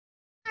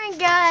Alright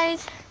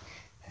guys.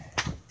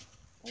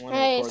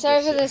 Hey,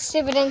 sorry for the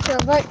stupid intro,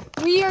 but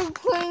we are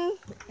putting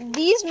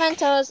these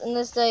Mentos in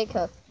this Diet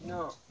Coke.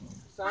 No.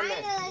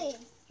 Finally.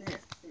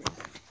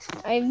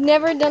 I've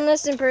never done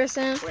this in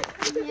person,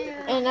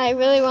 and I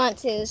really want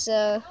to,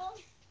 so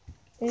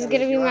this is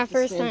going to be my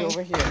first time.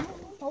 Over here.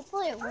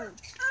 Hopefully it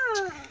works.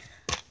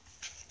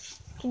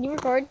 Can you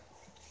record?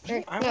 Or,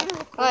 no.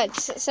 Record. Oh,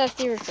 Seth,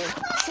 you record.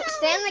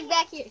 Stand like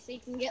back here so you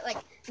can get like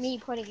me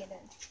putting it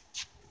in.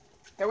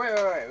 Hey, wait.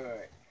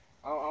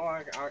 I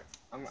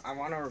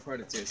want to record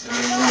it too. So.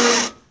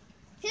 Who's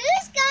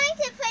going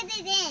to put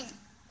it in?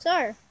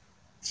 Sorry.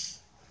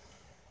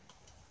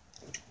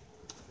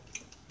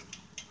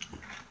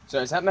 So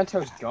is that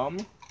Mentos gum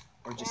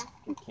or just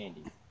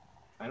candy?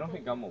 I don't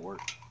think gum will work.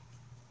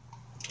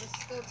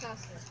 Let's still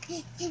test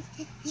it.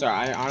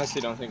 Sorry, I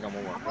honestly don't think gum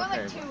will work. I'll put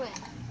Okay. like 2 in.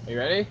 Are you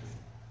ready?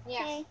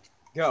 Yeah. Okay.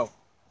 Go.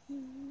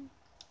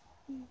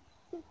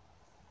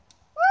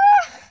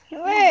 It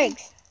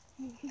works.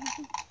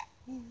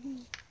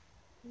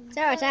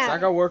 So it's It's not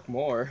out. gonna work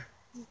more.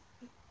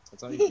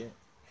 That's all you get.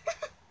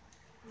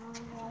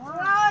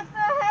 What the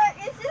heck?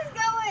 It's just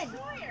going.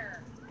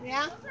 Sawyer,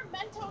 Yeah? those are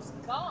Mentos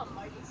gum.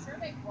 Are you sure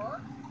they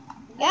work?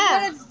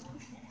 Yeah.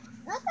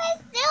 Look what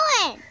it's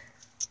doing.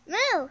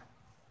 Move.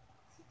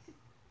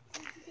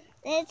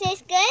 Does it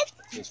taste good?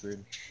 It's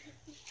weird.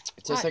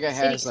 It tastes like it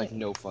has like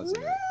no fuzz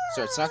in it.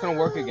 So it's not gonna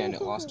work again.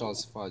 It lost all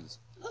its fuzz.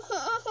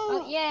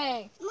 Oh,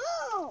 yay.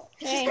 Move.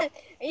 Hey.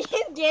 Are you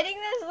getting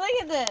this?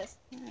 Look at this.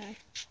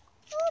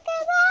 Look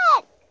at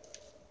that.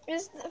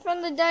 It's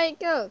from the Diet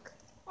Coke.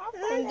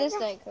 From this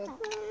Diet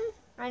Coke.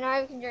 I know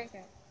I can drink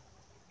it.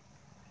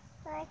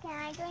 Sorry, can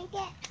I drink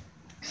it?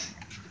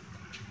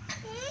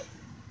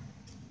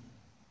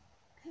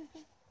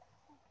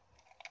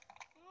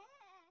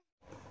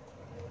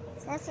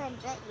 That's a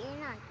good. You're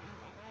not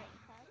drinking it,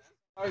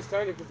 I was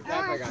telling you to put the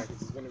backpack on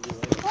because it's gonna be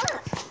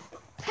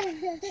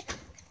late.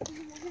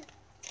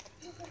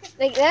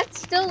 Like, that's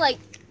still like,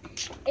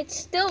 it's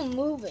still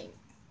moving.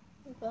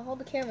 If I hold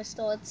the camera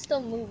still, it's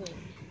still moving.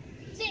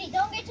 City,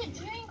 don't get to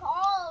drink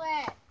all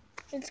of it.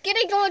 It's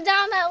gonna go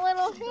down that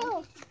little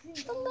hill.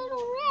 The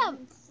little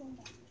ramp.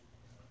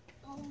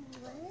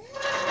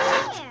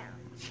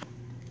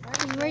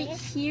 And right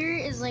here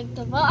is like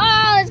the,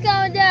 oh, it's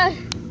going down.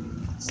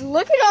 So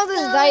look at all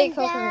this Diet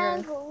Coke in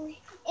here.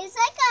 It's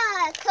like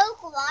a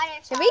Coke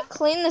water. Should we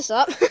clean this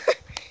up?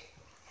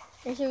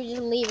 Or should we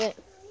just leave it?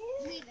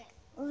 Leave it.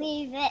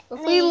 Leave it. If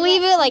we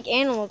leave it, like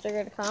animals are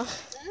gonna come.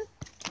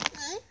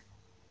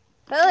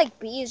 But like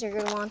bees are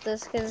gonna want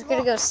this because it's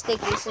gonna go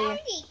sticky. So.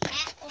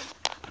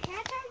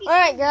 All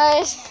right,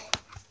 guys.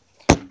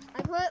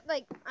 I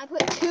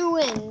put 2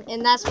 in,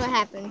 and that's what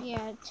happened.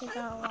 Yeah, it took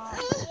a while.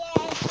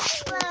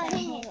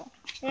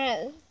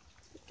 Yeah.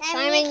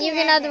 Simon, you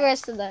can have the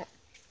rest of that.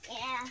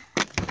 Yeah.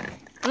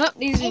 Oh,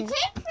 these are. It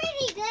tastes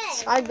pretty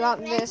good. I got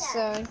this.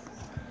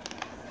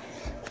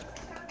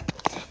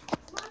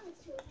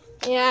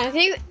 Yeah,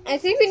 I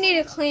think we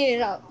need to clean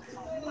it up.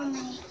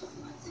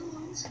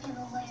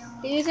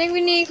 Do you think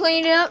we need to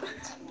clean it up?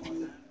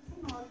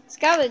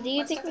 Scarlett, do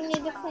you think we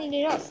need to clean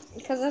it up?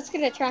 Because that's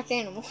going to attract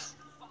animals.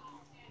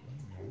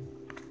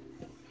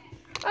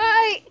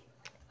 Alright,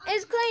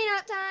 it's clean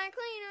up time,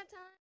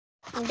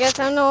 I guess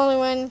I'm the only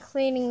one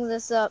cleaning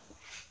this up.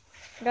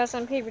 I got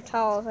some paper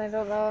towels, I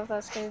don't know if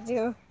that's going to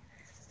do.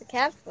 The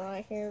cat's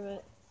not here,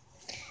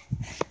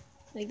 but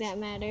like that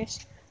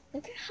matters.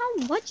 Look at how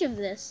much of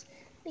this.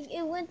 Like,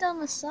 it went down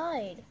the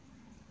side.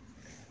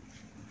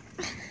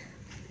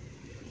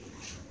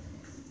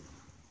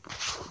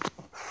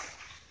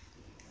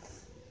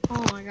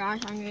 Oh my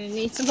gosh, I'm gonna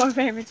need some more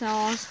paper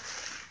towels.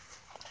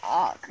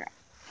 Oh crap.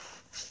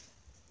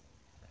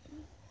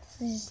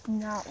 This is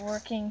not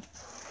working.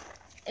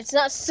 It's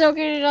not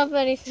soaking it up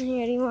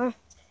anything anymore.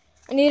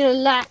 I need a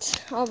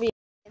lot.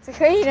 It's a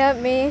clean up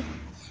me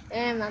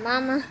and my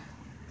mama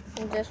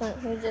who just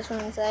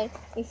went inside.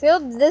 We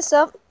filled this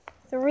up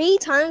 3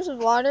 times with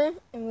water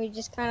and we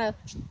just kind of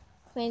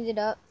cleaned it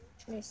up.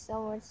 There's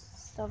so much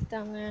stuff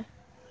down there.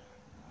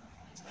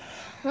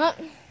 Well,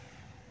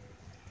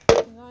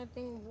 there's only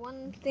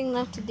one thing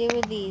left to do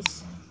with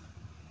these.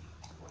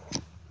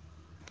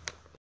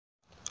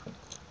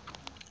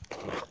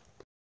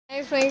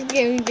 I first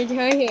give you the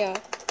toy here.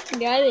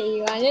 Got it,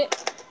 you want it?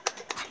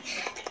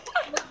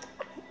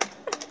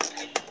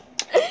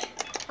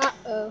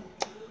 Uh-oh.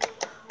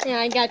 Yeah,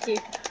 I got you.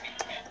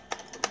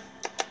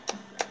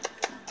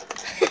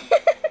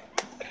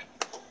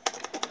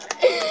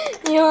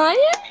 You want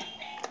it?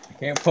 I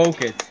can't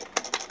focus.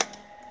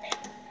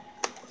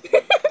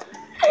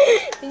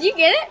 Did you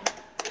get it?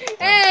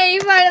 Hey,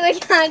 you finally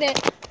got it.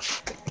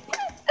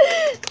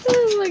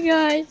 Oh my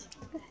gosh.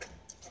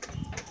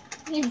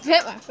 You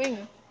bit my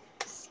finger.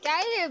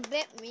 Skyler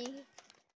bit me.